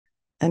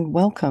and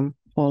welcome,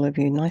 all of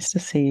you. Nice to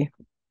see you.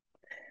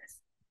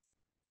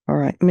 All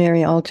right,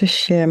 Mary, I'll just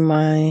share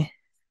my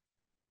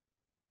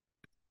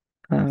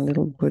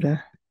little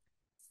Buddha.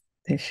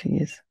 There she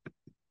is.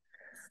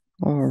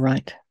 All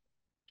right.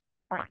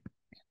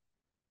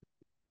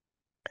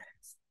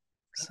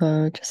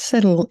 So just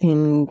settle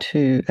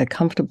into a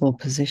comfortable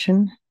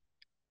position,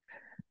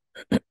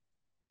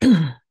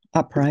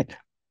 upright,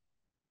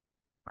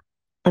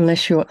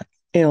 unless you're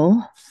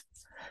ill.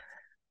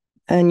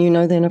 And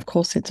then, of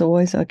course, it's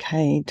always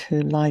okay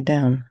to lie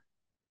down.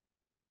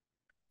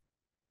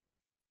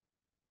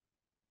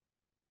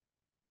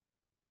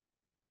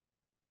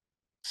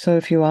 So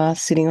if you are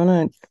sitting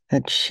on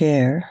a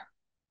chair,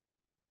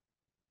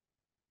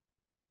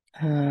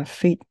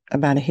 feet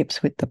about a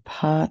hip's width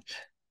apart,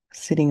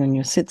 sitting on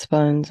your sits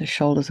bones, the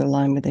shoulders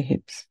aligned with the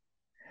hips.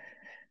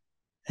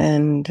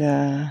 And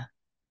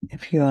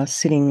if you are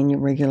sitting in your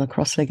regular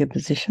cross-legged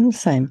position,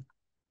 same,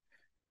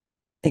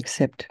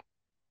 except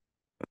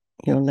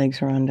your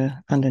legs are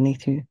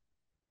underneath you.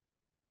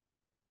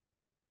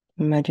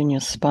 Imagine your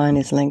spine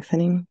is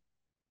lengthening.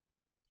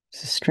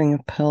 It's a string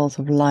of pearls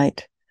of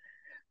light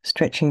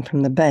stretching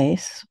from the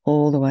base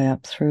all the way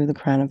up through the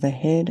crown of the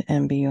head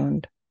and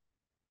beyond.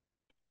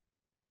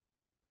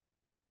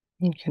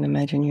 You can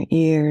imagine your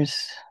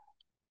ears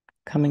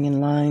coming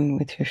in line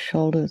with your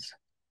shoulders.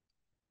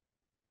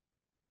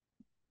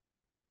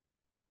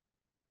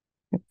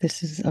 If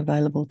this is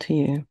available to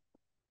you.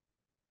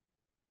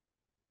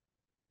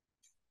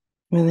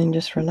 And then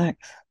just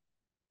relax.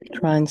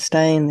 Try and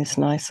stay in this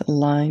nice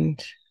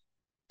aligned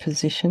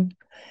position.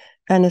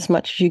 And as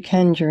much as you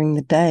can during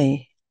the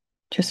day,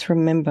 just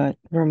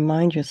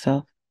remind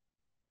yourself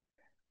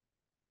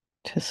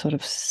to sort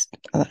of,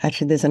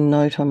 actually, there's a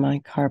note on my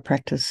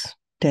chiropractor's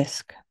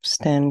desk,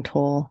 stand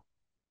tall.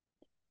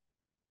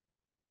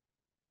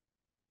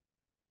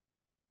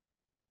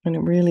 And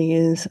it really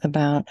is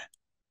about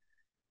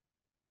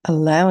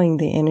allowing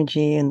the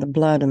energy and the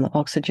blood and the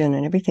oxygen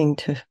and everything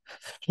to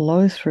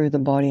flow through the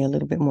body a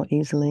little bit more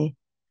easily.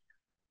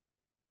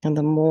 And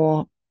the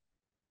more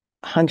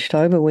hunched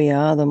over we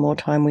are, the more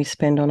time we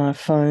spend on our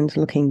phones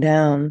looking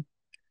down,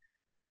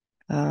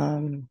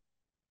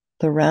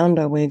 the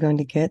rounder we're going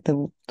to get,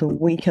 the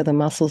weaker the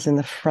muscles in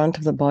the front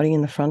of the body,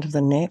 in the front of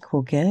the neck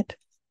will get.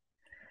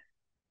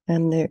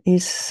 And there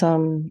is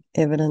some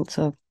evidence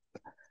of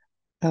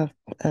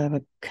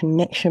a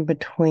connection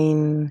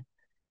between,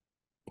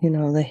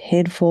 the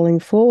head falling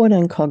forward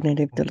and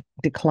cognitive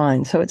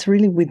decline. So it's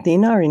really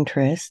within our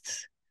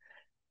interests,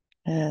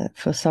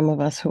 for some of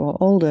us who are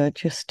older,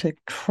 just to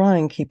try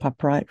and keep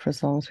upright for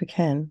as long as we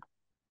can.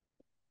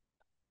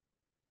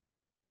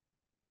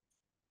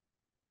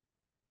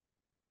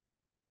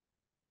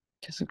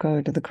 Just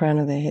go to the crown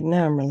of the head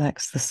now and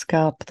relax the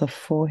scalp, the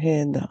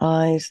forehead, the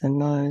eyes, the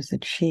nose, the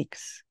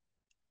cheeks,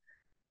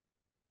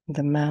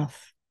 the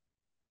mouth,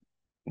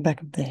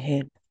 back of the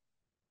head,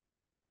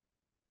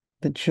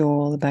 the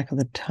jaw, the back of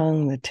the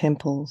tongue, the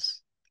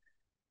temples,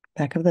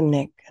 back of the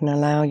neck, and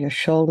allow your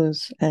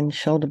shoulders and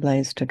shoulder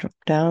blades to drop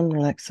down.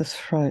 Relax the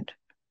throat,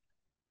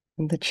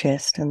 and the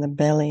chest, and the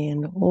belly,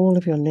 and all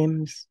of your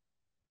limbs.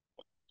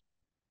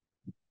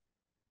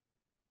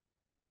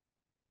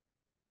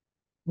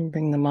 And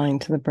bring the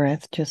mind to the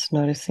breath, just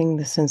noticing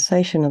the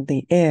sensation of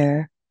the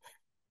air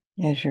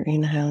as you're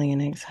inhaling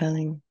and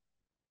exhaling.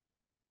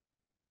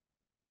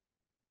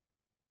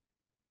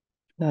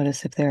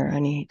 Notice if there are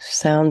any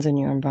sounds in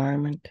your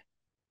environment.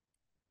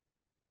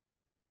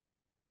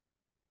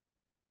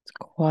 It's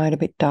quite a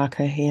bit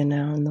darker here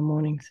now in the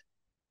mornings,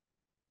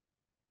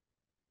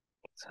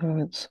 so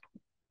it's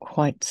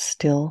quite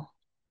still.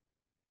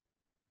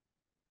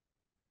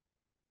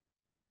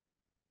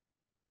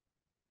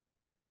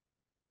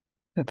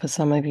 But for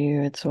some of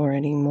you, it's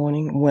already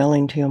morning, well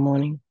into your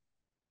morning.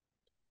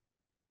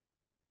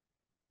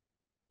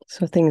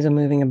 So things are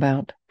moving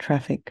about,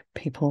 traffic,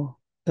 people,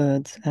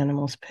 birds,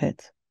 animals,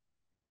 pets.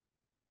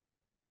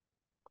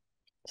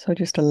 So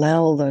just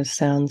allow all those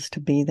sounds to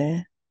be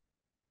there.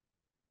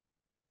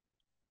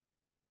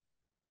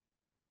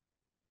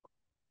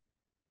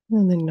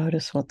 And then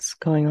notice what's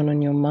going on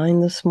in your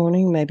mind this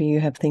morning. Maybe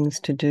you have things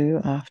to do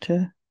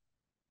after.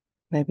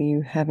 Maybe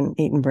you haven't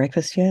eaten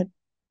breakfast yet.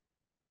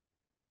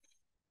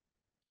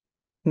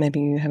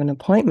 Maybe you have an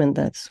appointment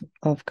that's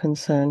of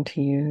concern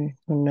to you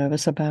or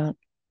nervous about.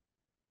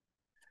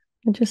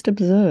 And just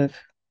observe.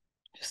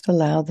 Just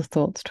allow the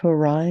thoughts to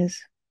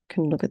arise. You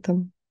can look at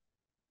them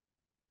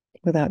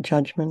without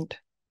judgment,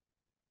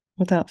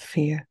 without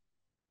fear.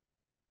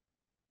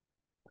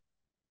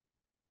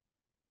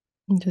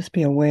 And just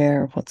be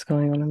aware of what's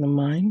going on in the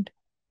mind.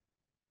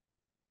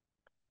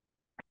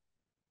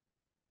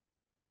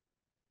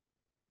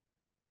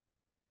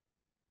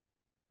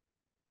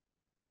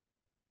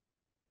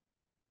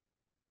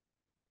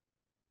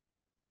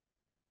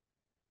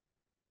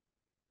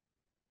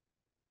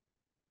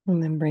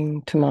 And then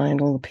bring to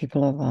mind all the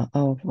people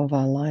of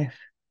our life,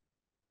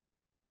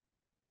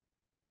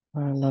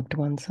 our loved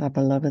ones, our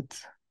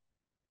beloveds.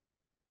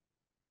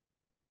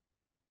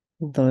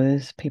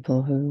 those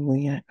people who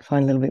we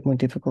find a little bit more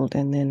difficult,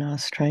 and then our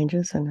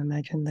strangers, and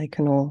imagine they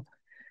can all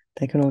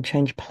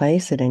change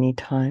place at any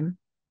time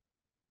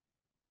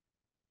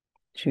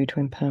due to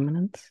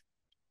impermanence.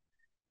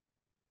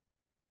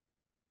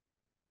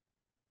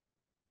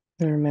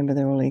 And remember,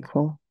 they're all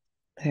equal.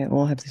 They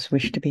all have this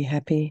wish to be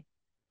happy,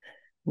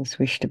 this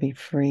wish to be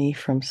free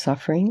from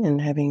suffering,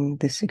 and having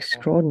this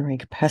extraordinary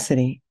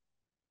capacity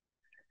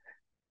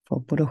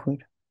for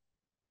Buddhahood.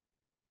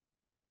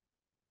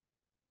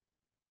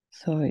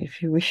 So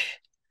if you wish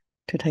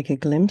to take a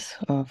glimpse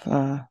of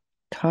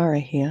Tara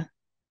here,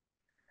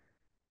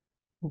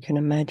 you can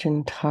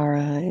imagine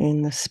Tara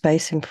in the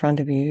space in front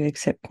of you,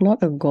 except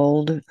not a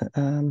gold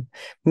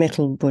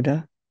metal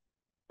Buddha,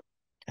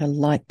 a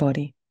light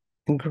body,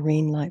 a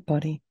green light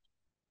body.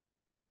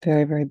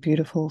 Very, very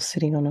beautiful,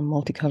 sitting on a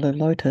multicolored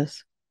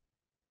lotus.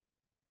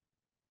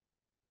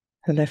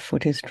 Her left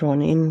foot is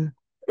drawn in,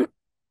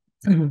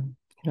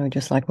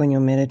 just like when you're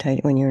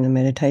meditating, when you're in a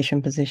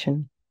meditation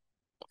position,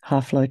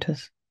 half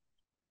lotus.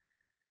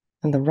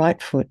 And the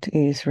right foot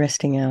is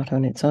resting out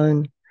on its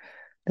own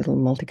little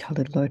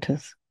multicolored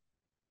lotus.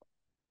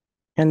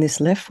 And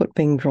this left foot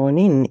being drawn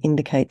in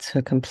indicates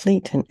her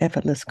complete and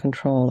effortless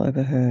control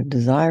over her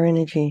desire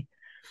energy,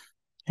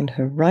 and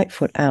her right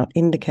foot out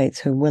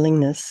indicates her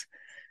willingness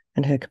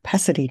and her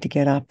capacity to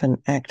get up and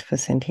act for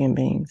sentient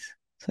beings.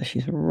 So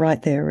she's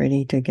right there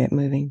ready to get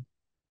moving.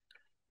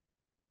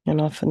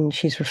 And often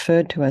she's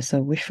referred to as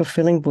a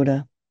wish-fulfilling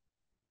Buddha,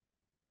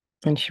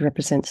 and she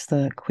represents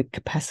the quick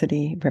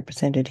capacity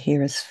represented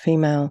here as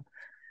female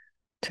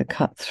to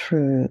cut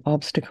through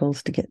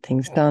obstacles, to get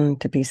things done,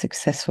 to be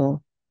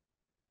successful,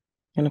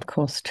 and of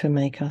course to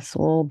make us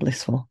all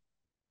blissful.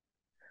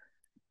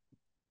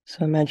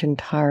 So imagine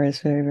Tara is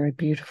very, very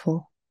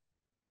beautiful.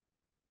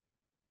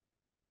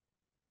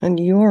 And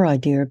your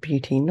idea of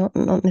beauty, not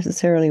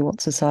necessarily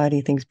what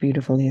society thinks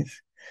beautiful is,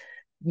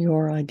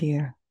 your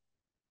idea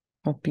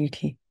of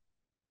beauty.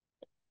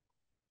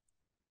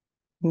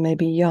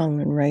 Maybe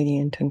young and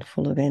radiant and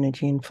full of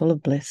energy and full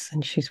of bliss.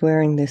 And she's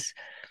wearing this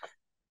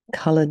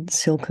colored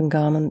silken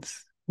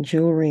garments,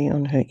 jewelry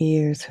on her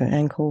ears, her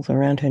ankles,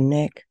 around her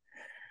neck,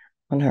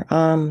 on her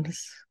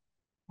arms,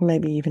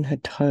 maybe even her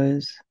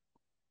toes.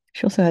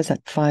 She also has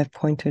that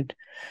 5-pointed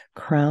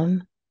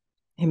crown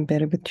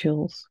embedded with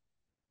jewels.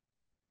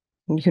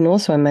 And you can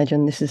also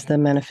imagine this is the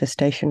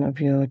manifestation of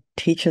your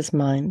teacher's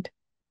mind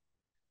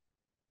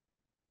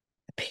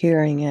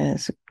appearing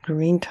as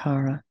green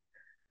Tara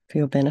for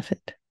your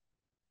benefit.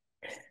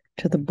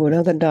 To the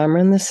Buddha, the Dharma,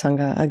 and the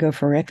Sangha, I go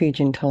for refuge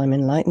until I'm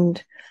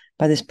enlightened.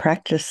 By this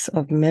practice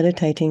of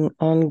meditating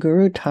on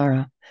Guru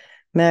Tara,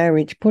 may I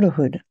reach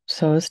Buddhahood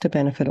so as to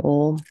benefit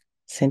all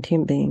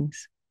sentient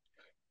beings.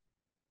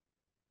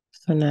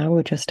 So now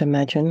we'll just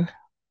imagine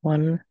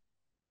one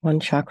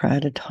chakra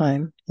at a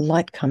time,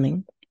 light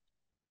coming,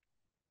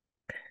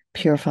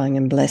 purifying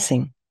and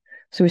blessing.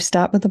 So we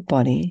start with the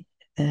body,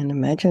 and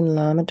imagine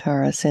Lama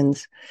Tara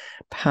sends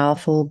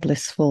powerful,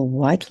 blissful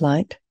white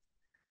light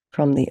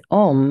from the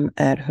Om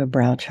at her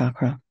brow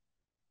chakra.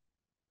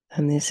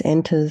 And this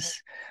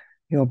enters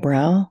your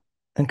brow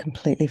and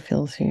completely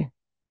fills you.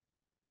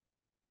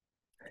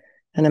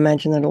 And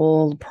imagine that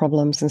all the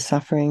problems and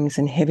sufferings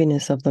and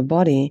heaviness of the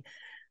body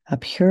are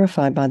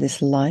purified by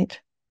this light,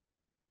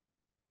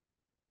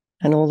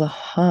 and all the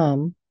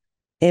harm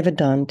ever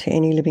done to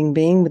any living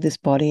being with this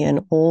body and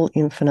all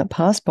infinite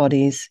past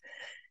bodies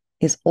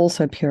is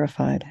also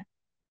purified,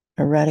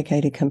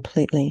 eradicated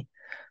completely,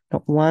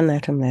 not one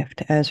atom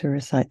left as we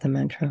recite the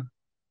mantra.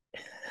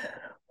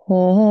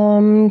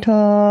 Om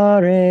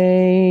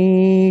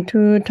tare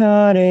tu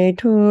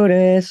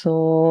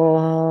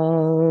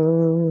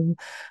soham.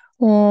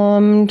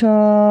 Om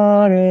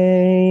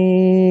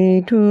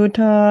tare tu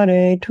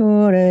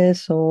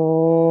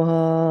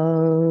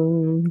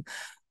soham.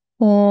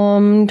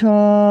 Om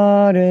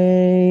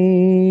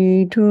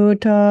tare tu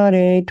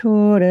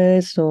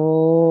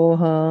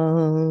soham.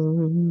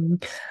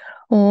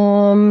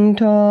 Om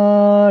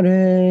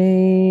tare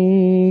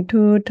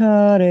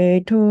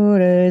tu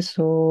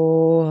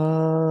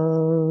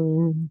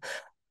soham.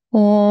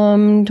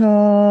 Om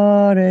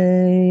tare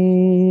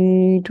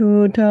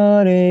tu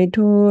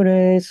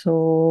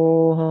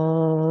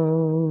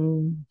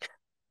soham.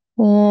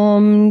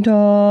 Om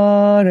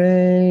tare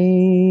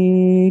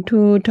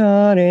tu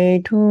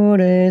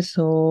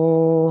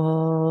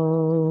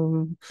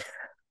soham.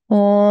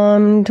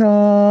 Om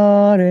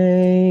tare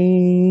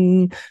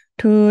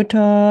tu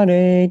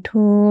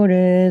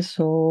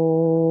soham.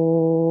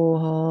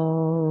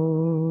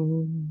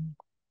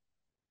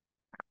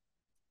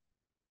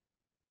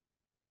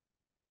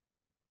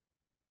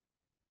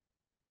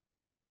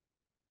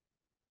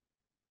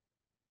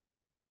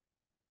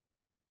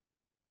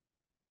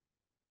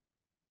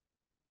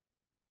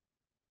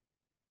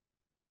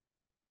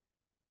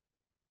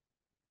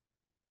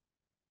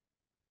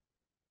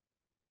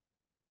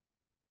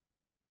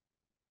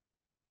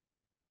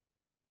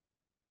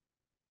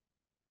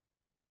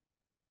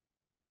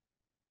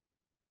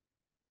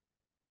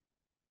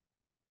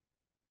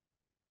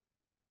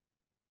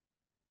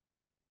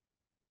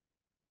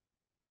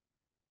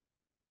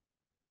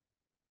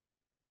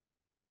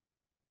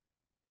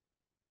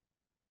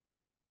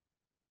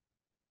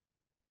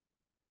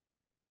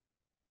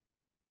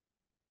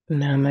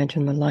 Now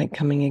imagine the light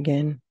coming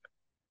again.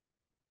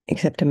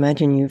 Except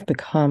imagine you've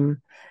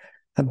become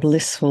a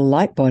blissful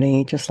light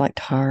body, just like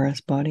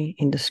Tara's body,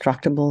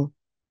 indestructible.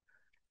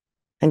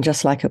 And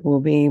just like it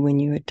will be when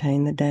you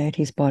attain the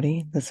deity's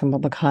body, the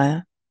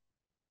Sambhogakaya.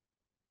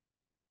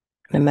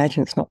 And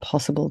imagine it's not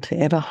possible to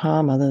ever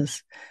harm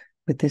others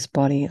with this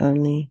body,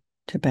 only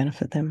to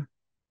benefit them.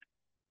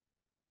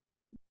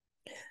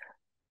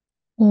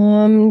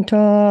 Om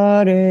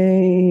tare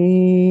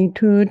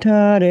tu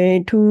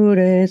tare tu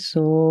re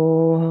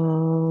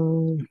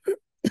so.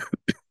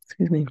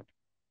 Excuse me.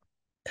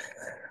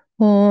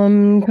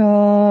 Om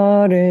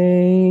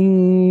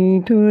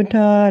tare tu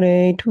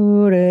tare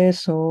tu re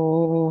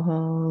so.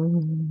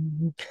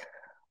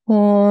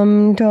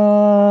 Om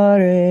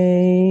tare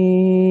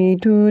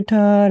tu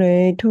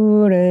tare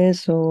tu re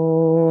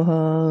so.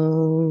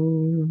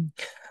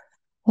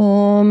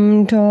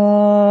 Om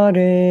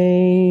tare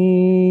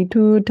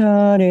tu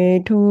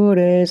tare tu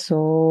re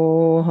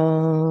so.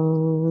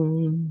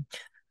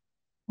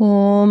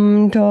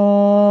 Om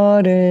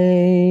tare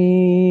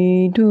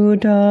tu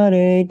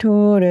tare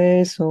tu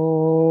re so.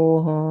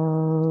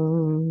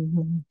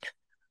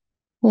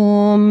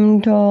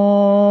 Om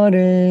tare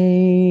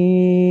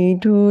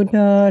tu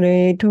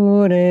tare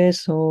tu re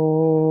so.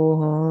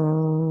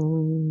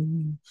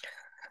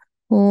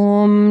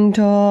 Om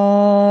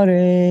tare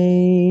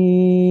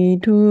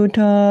tu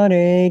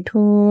tare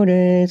tu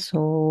re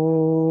so.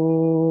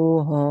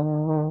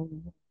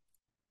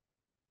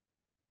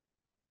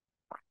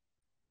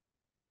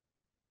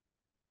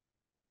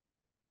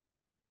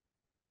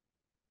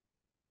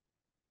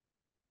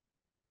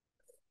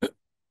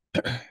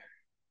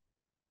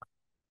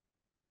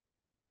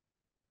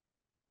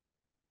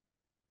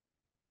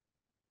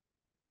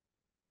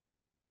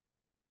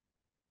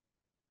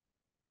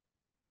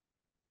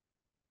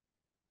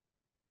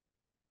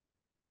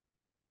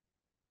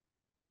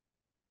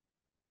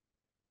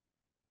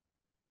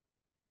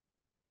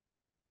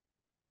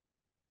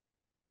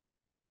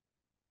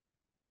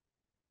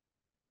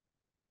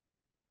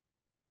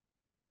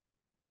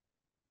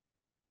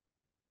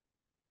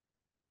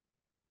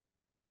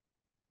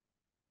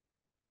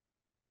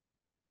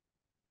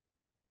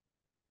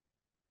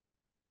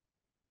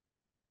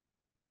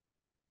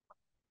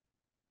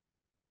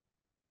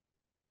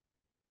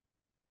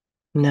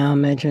 Now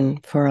imagine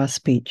for our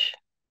speech,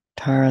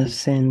 Tara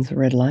sends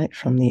red light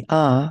from the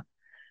R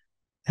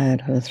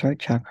at her throat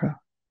chakra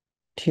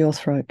to your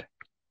throat.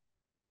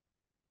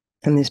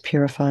 And this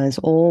purifies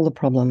all the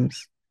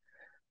problems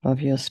of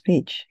your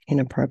speech,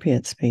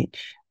 inappropriate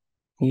speech,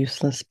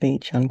 useless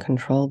speech,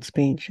 uncontrolled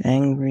speech,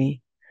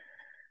 angry,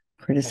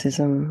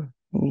 criticism,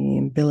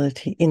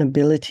 the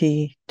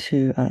inability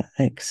to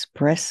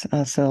express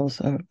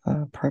ourselves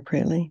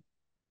appropriately,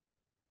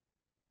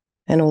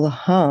 and all the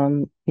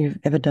harm you've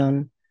ever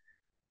done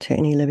to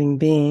any living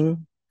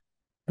being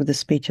with the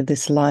speech of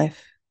this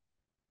life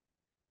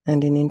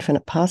and in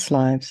infinite past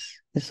lives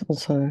is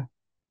also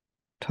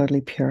totally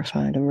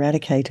purified,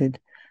 eradicated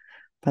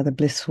by the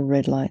blissful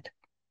red light.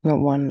 Not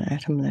one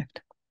atom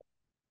left.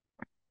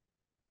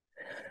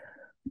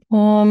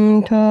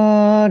 Om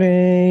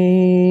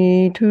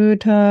tare tu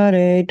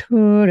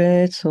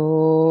re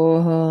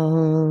so.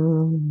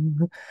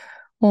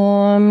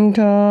 Om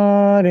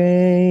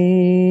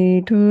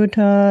tare tu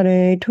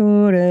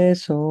re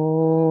so.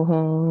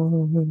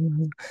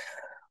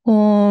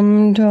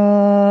 Om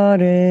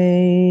tare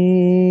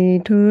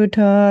tu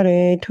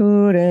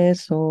re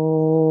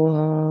so.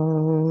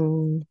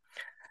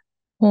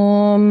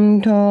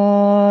 Om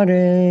tare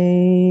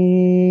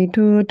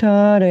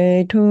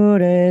tu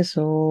re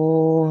so.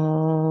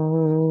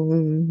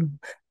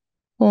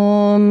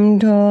 Om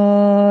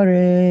tare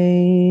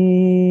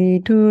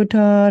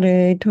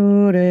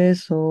tu re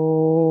so.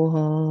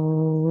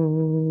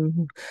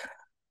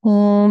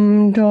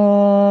 Om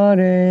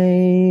tare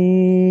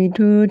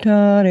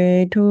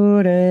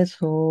tu re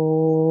so.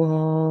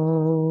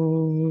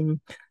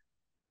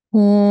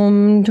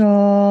 Om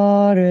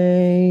tare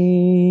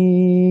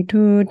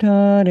tu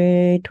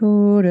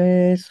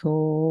re so.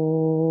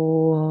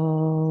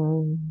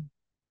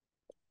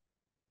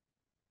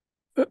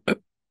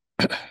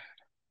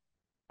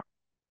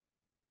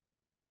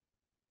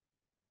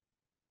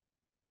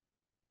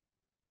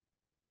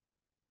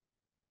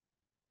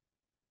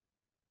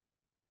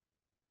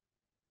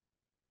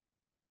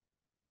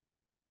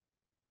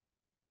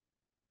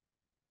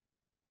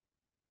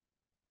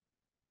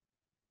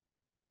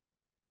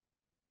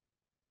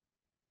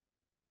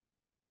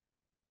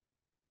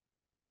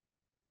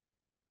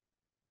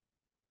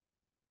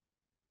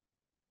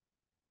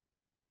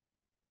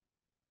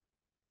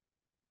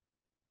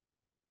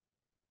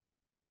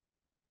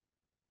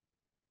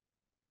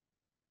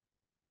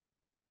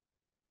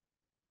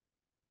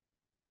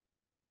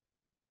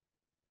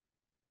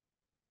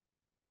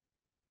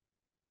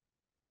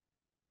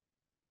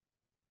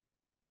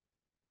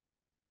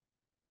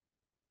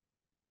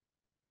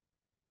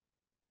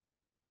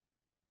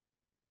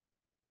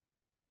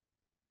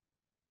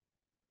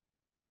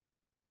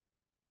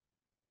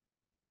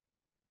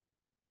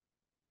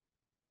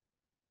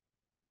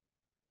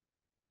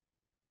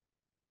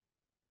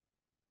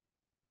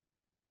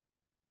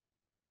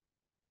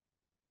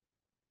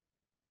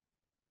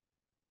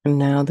 And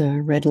now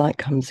the red light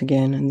comes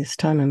again, and this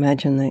time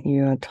imagine that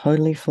you are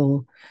totally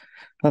full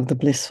of the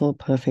blissful,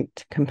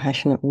 perfect,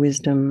 compassionate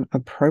wisdom,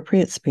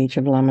 appropriate speech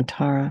of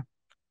Lamatara,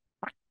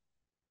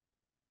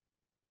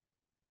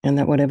 and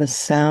that whatever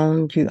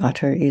sound you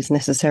utter is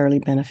necessarily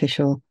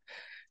beneficial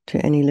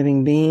to any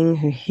living being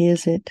who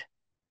hears it.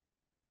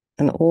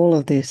 And all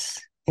of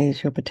this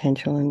is your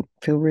potential, and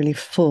feel really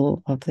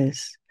full of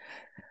this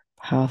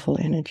powerful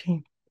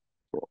energy.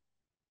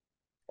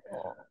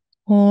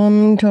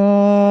 Om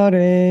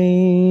tare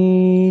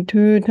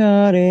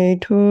tutare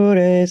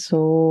ture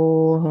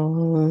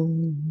soham.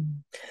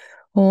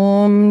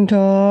 Om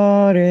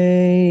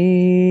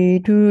tare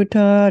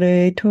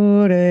tutare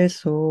ture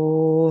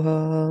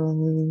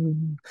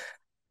soham.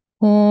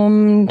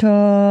 Om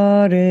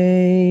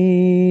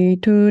tare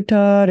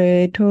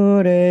tutare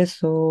ture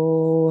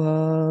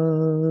soham.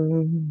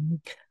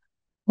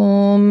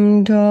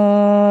 Om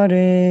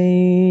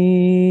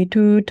tare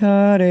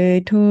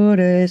tutare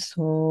ture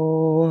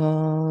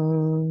soham.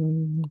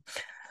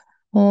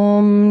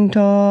 Om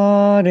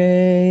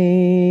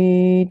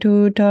tare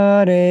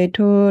tutare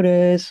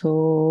ture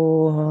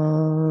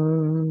soham.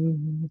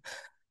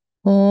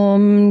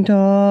 Om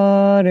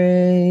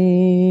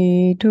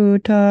tare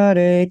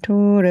tutare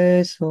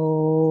ture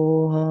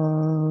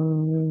soham.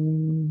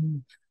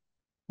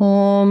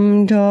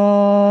 Om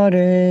tare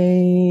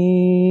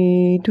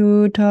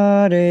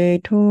tutare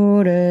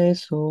ture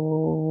soham.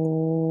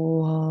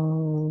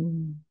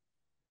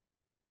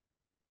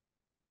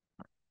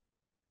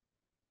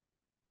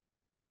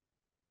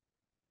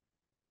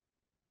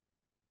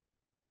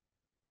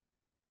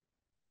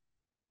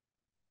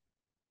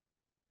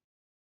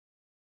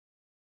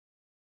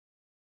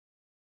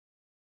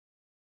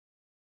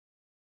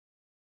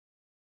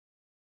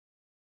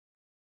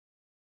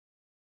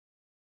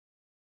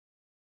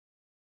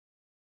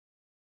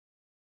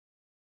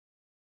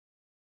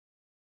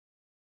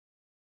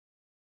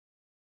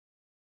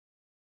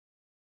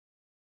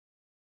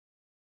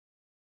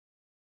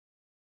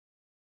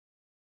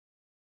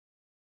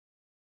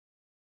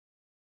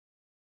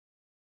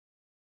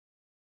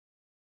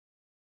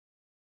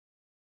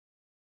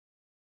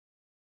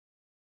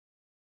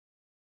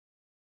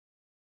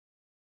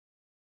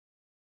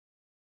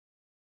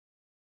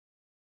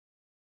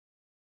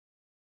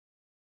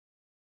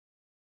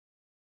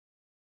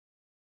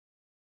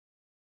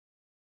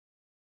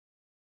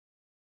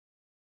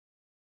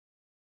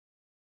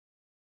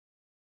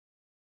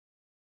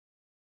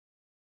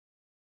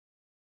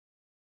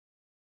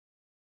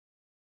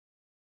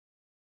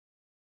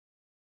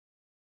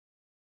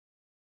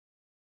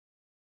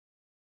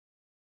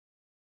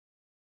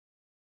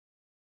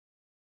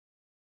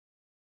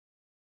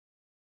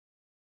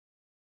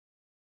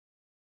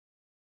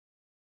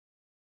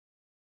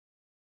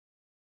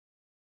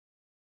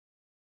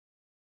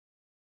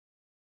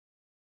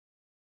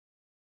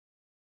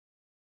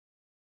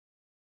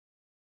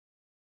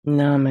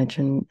 Now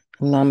imagine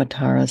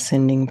Lamatara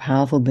sending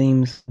powerful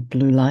beams of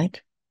blue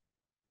light,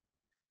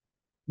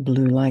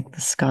 blue like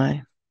the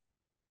sky.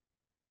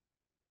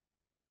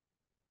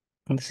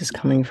 And this is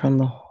coming from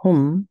the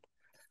hum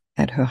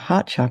at her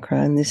heart chakra,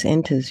 and this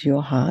enters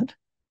your heart.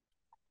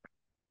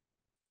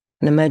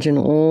 And imagine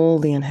all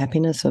the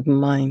unhappiness of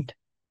mind,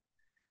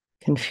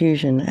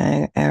 confusion,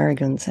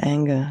 arrogance,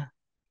 anger,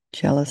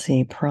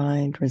 jealousy,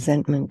 pride,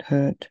 resentment,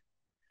 hurt,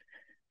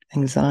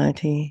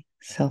 anxiety,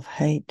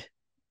 self-hate,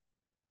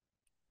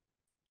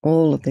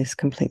 all of this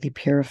completely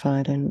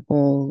purified, and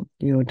all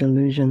your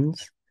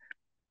delusions,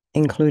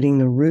 including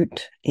the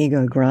root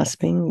ego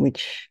grasping,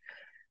 which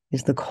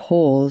is the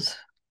cause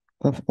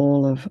of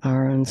all of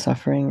our own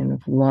suffering and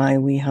of why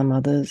we harm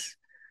others.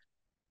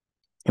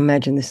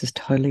 Imagine this is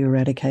totally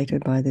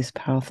eradicated by this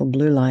powerful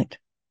blue light.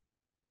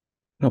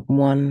 Not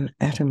one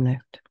atom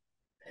left.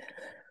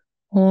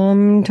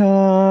 Om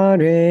tare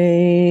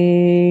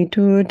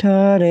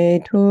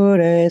tutare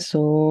ture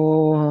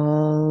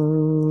soham.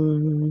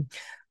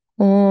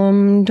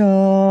 Om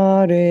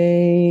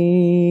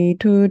tare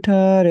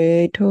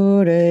tutare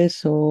ture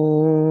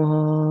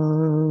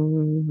soham.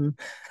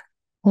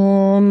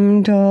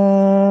 Om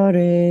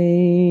tare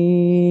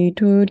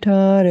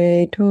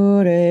tutare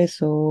ture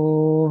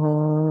soham.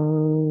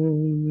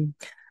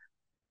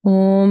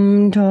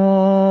 Om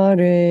tare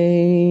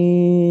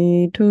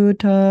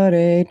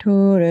tutare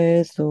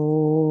ture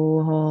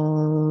soham.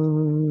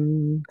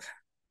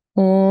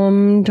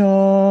 Om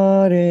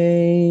tare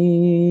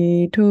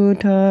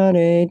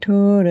tutare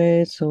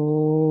ture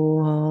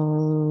soham.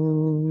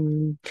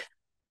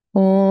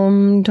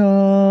 Om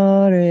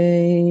tare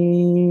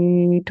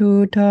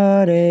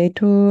tutare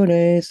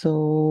ture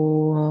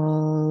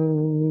soham.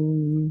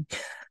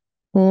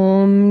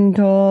 Om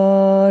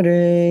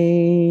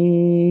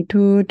tare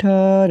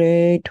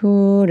tutare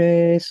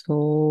ture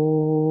soham.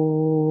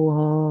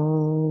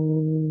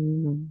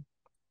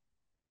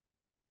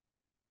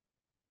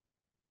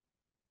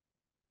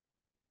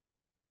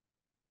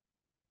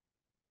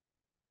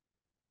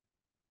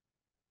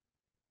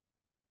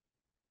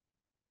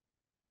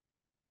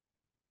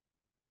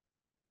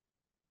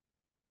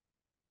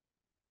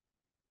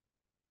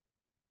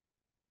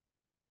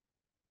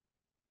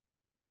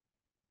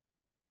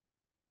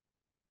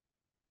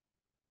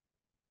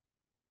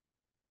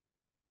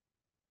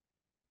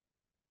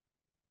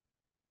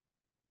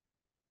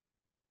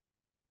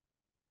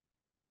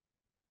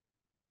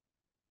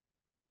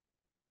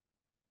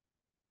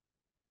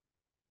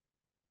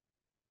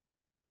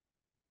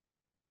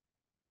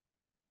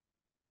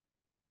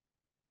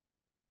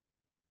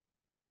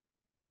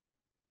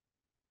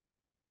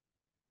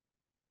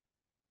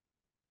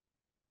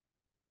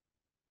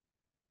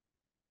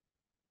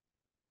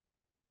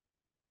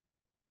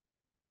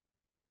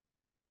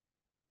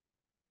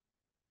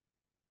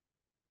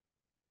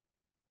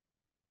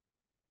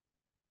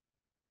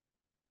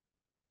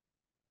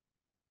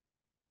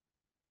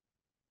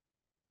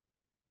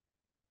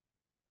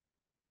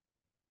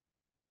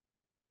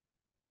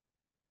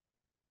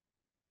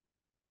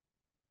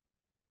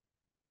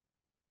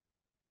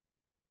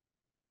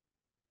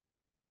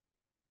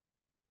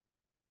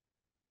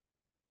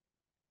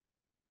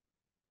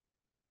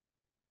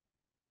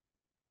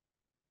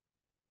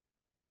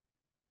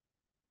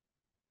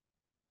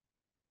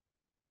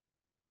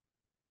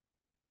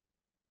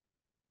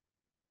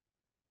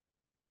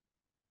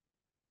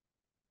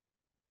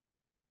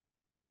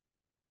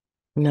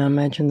 Now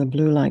imagine the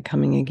blue light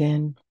coming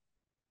again.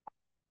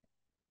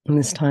 And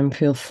this time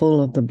feel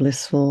full of the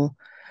blissful,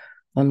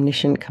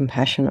 omniscient,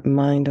 compassionate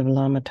mind of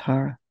Lama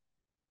Tara.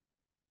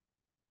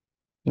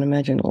 And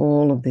imagine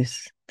all of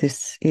this.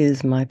 This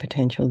is my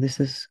potential. This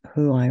is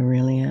who I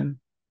really am.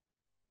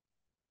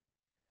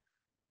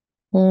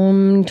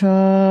 Om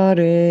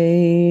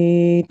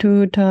Tare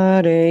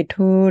Tutare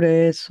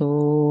Ture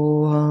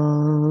Soham.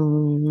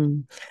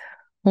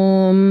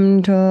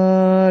 Om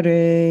Tare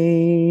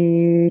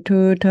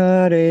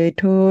Tutare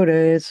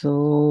Ture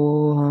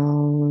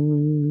Soham.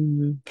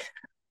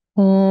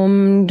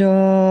 Om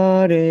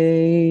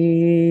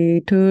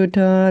Tare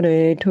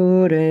Tutare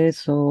Ture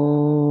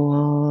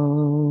Soham.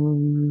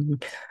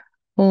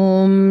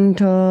 Om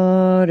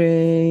Tare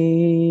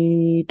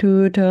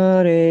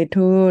Tutare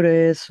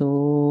Ture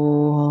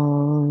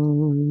Soham.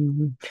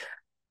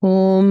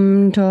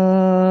 Om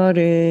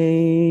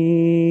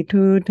Tare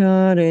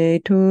Tutare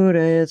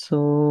Ture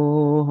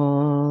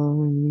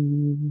Soham.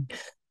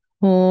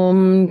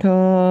 Om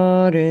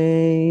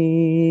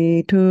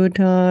Tare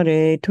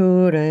Tutare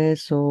Ture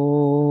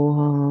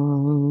Soham.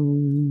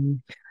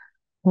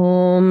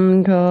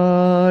 Om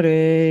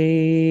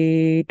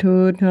Tare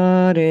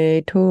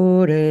Tutare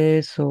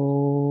Ture Soham.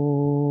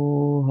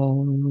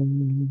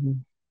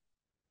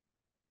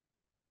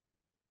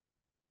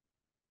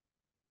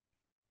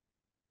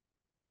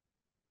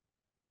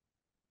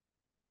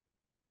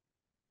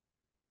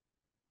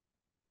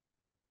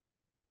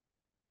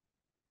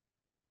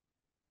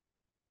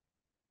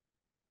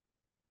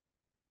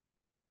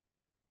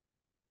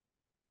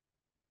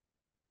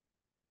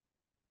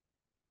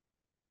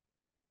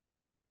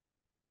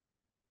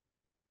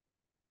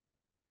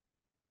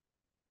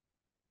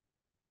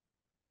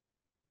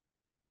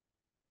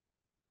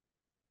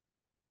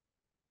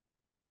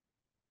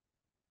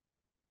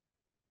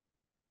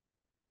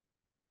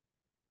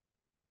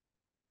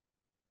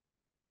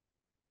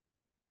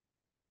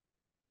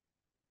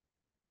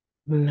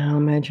 Now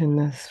imagine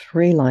the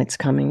three lights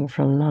coming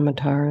from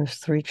Namatara's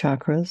three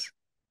chakras: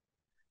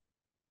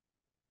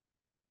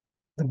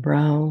 the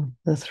brow,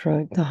 the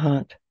throat, the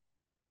heart,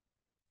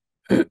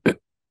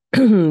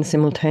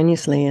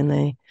 simultaneously, and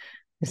they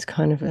just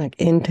kind of like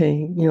enter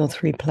your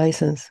three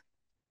places,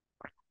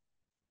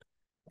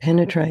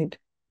 penetrate,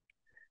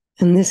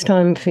 and this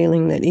time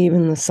feeling that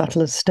even the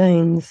subtlest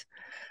stains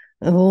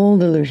of all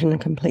delusion are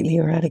completely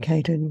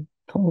eradicated,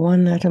 not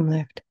one atom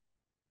left,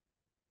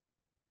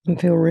 and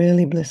feel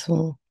really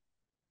blissful.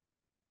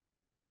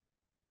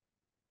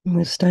 And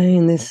we'll stay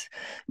in this,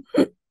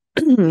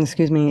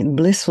 excuse me,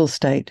 blissful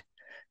state,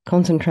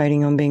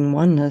 concentrating on being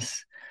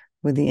oneness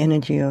with the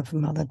energy of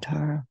Mother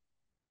Tara.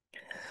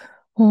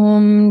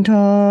 Om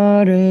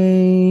Tare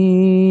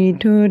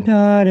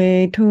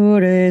Tutare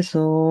Ture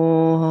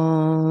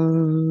Soham.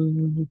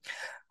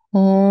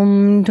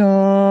 Om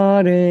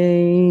Tare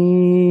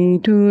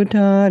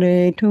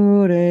Tutare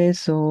Ture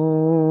Soham.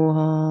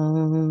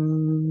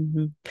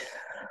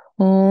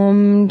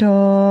 Om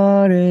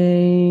Tare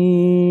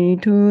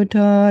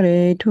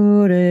Tutare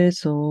Ture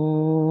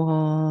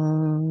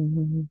Soham.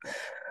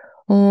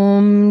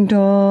 Om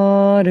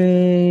Tare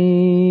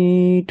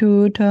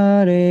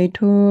Tutare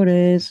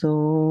Ture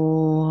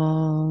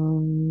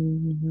Soham.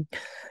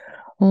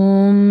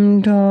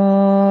 Om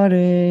Tare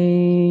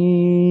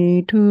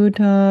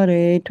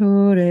Tutare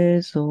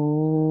Ture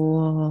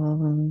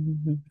Soham.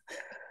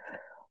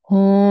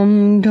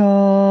 Om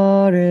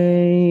Tare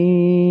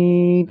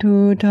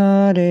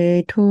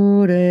Tutare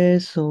Ture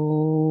Soham.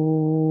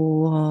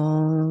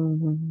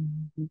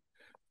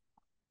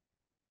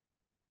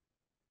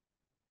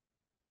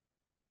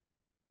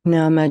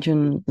 Now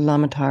imagine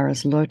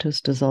Lamatara's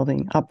lotus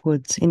dissolving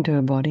upwards into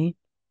her body.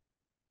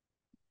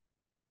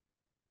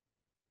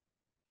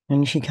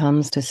 And she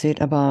comes to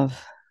sit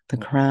above the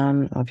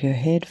crown of your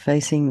head,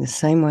 facing the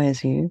same way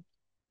as you.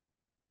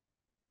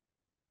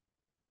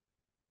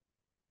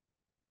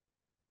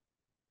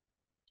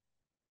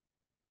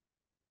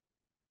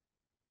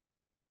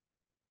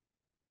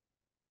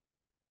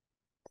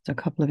 It's a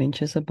couple of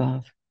inches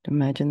above.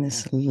 Imagine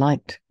this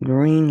light,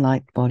 green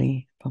light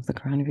body above the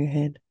crown of your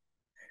head.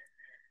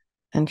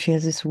 And she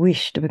has this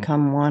wish to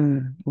become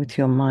one with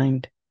your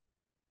mind.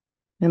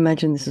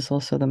 Imagine this is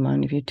also the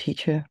mind of your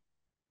teacher.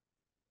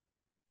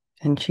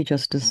 And she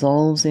just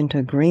dissolves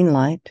into green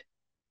light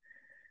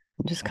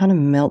and just kind of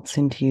melts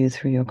into you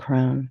through your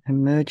crown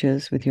and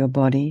merges with your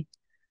body,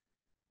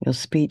 your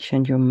speech,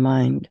 and your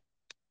mind.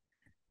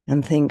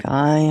 And think,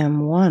 I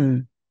am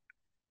one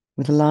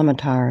with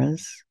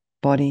Lamatara's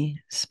body,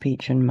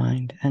 speech, and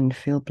mind, and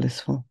feel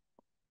blissful.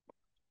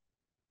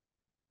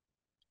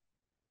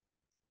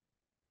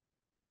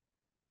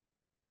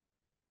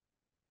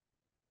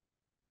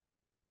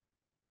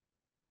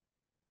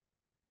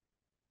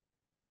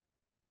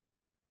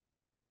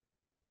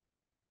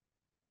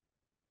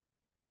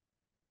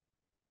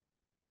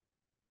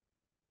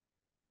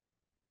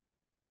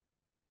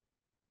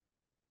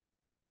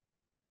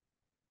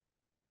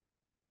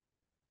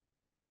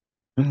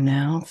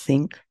 Now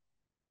think,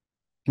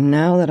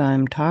 now that I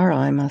am Tara,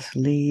 I must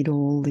lead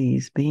all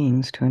these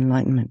beings to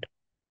enlightenment.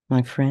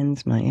 my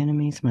friends, my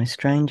enemies, my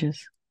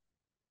strangers.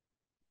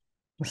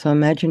 So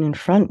imagine in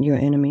front your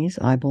enemies,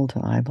 eyeball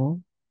to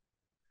eyeball.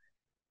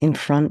 In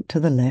front to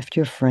the left,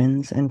 your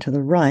friends, and to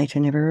the right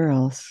and everywhere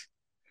else,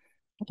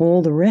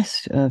 all the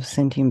rest of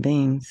sentient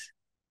beings,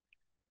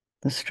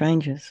 the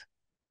strangers.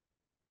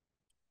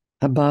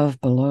 Above,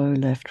 below,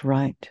 left,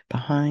 right,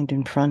 behind,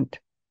 in front,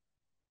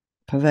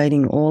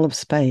 pervading all of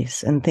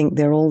space, and think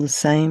they're all the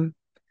same.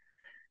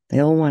 They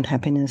all want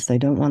happiness. They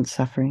don't want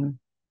suffering.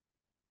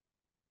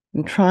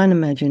 And try and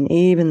imagine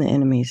even the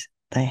enemies,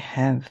 they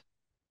have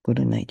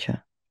Buddha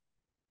nature.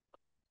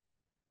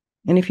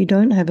 And if you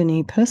don't have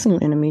any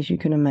personal enemies, you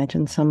can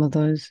imagine some of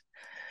those,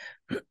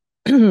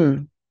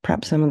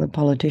 perhaps some of the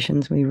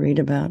politicians we read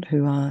about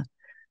who are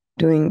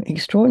doing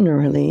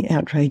extraordinarily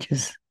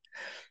outrageous,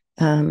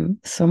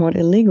 somewhat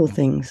illegal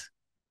things.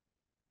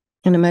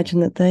 And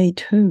imagine that they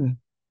too,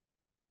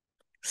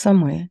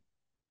 somewhere,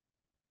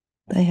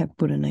 they have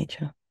Buddha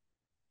nature.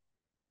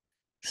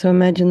 So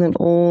imagine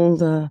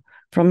that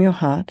from your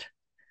heart,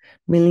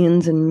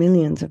 millions and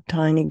millions of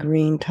tiny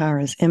green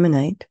taras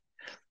emanate,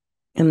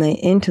 and they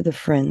enter the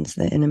friends,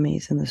 the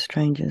enemies, and the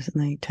strangers,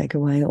 and they take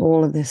away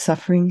all of their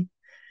suffering,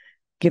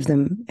 give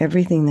them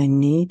everything they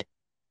need,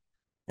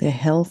 their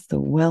health, their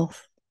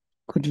wealth,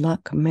 good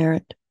luck,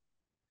 merit,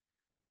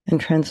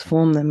 and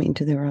transform them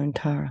into their own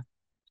Tara.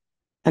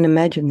 And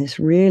imagine this,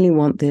 really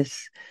want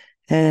this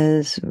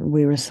as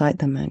we recite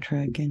the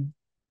mantra again.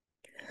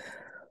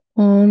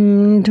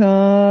 Om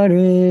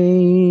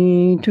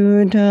Tare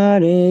Tu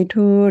Tare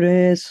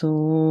Ture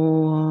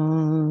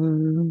Soam.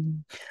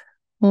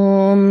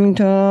 Om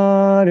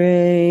Tare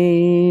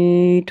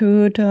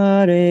Tu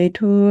Tare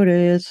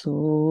Ture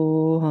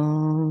Soam.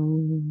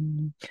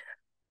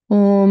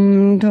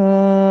 Om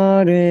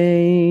Tare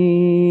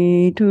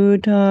Tu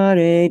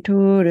Tare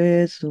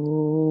Ture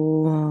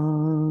Soam.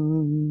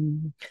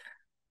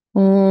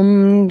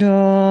 Om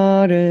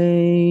Tare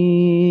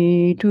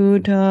Tu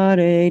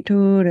Tare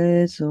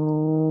Ture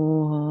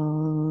Soam.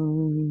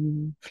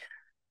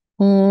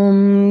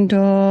 Om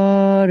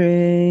Tare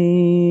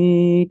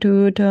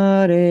Tu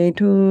Tare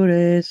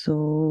Ture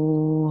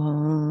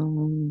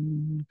Soam.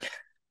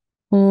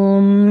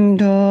 Om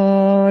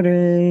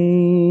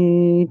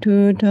Tare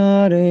Tu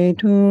Tare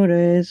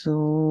Ture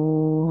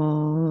Soam.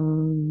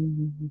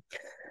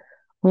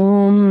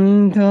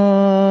 Om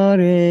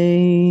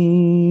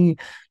Tare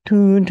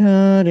Tu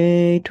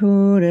Tare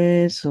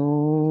Ture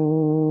Soam.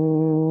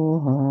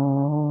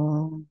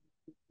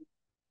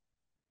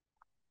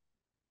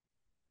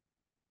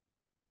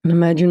 And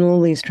imagine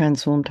all these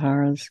transformed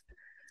Taras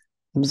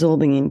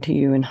absorbing into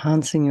you,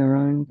 enhancing your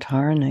own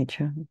Tara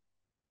nature.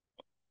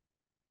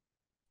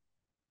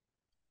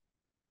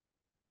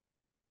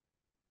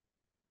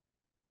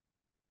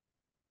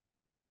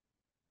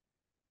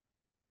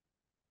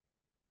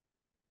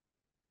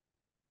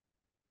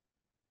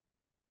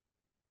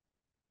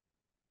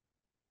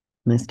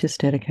 Let's just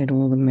dedicate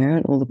all the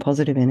merit, all the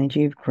positive energy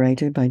you've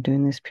created by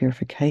doing this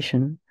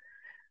purification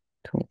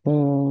to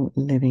all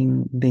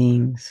living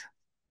beings.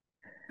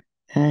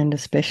 And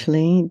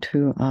especially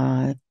to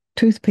our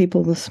tooth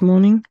people this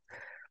morning.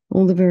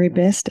 All the very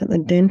best at the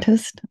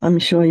dentist. I'm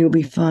sure you'll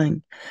be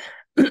fine.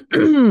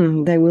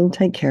 They will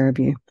take care of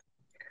you.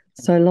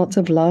 So lots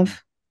of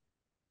love.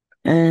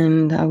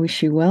 And I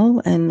wish you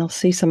well. And I'll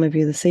see some of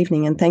you this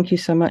evening. And thank you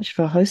so much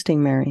for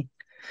hosting, Mary.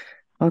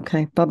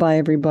 Okay. Bye-bye,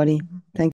 everybody. Thank you.